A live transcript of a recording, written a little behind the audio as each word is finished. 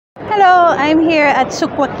Hello, I'm here at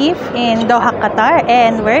Souq Waqif in Doha, Qatar,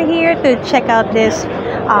 and we're here to check out this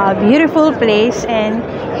beautiful place. And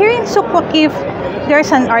here in Souq Waqif,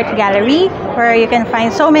 there's an art gallery where you can find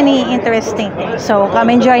so many interesting things. So come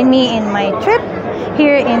and join me in my trip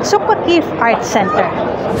here in Souq Waqif Art Center.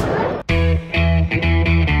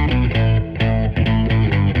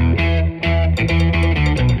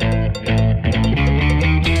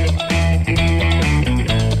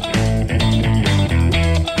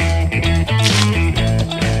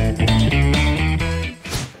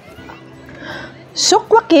 Souq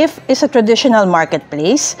Waqif is a traditional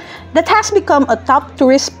marketplace that has become a top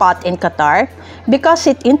tourist spot in Qatar because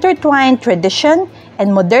it intertwined tradition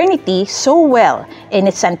and modernity so well in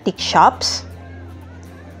its antique shops,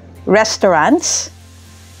 restaurants,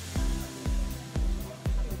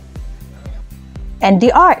 and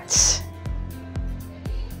the arts.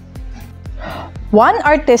 One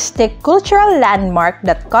artistic cultural landmark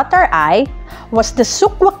that caught our eye was the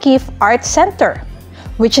Souq Waqif Art Center,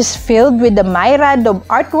 which is filled with the myriad of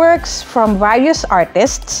artworks from various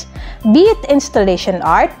artists, be it installation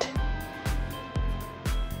art,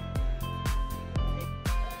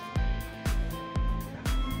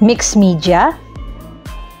 mixed media,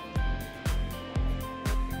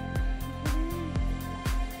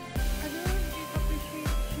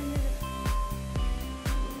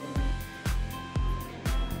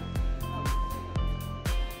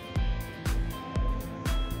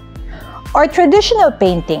 or traditional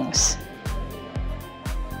paintings.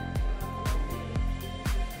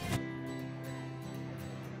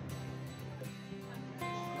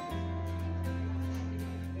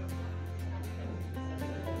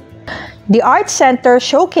 The art center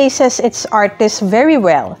showcases its artists very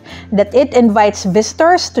well, that it invites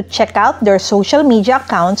visitors to check out their social media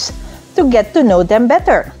accounts to get to know them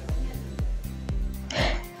better.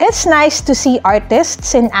 It's nice to see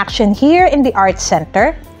artists in action here in the art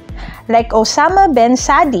center, like Oussama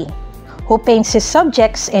Bensaadi, who paints his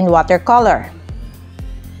subjects in watercolor.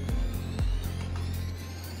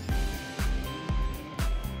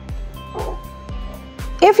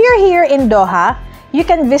 If you're here in Doha, you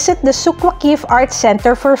can visit the Souq Waqif Art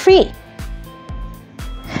Center for free.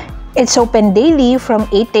 It's open daily from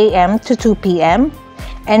 8 a.m. to 2 p.m.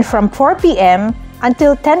 and from 4 p.m.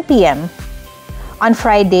 until 10 p.m. On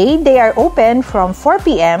Friday, they are open from 4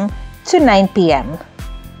 p.m. to 9 p.m.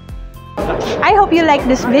 I hope you like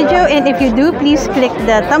this video, and if you do, please click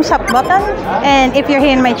the thumbs up button. And if you're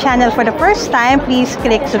here in my channel for the first time, please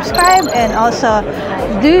click subscribe, and also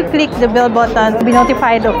do click the bell button to be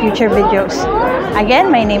notified of future videos.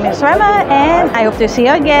 Again, my name is Oussama, and I hope to see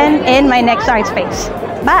you again in my next art space.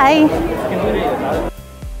 Bye!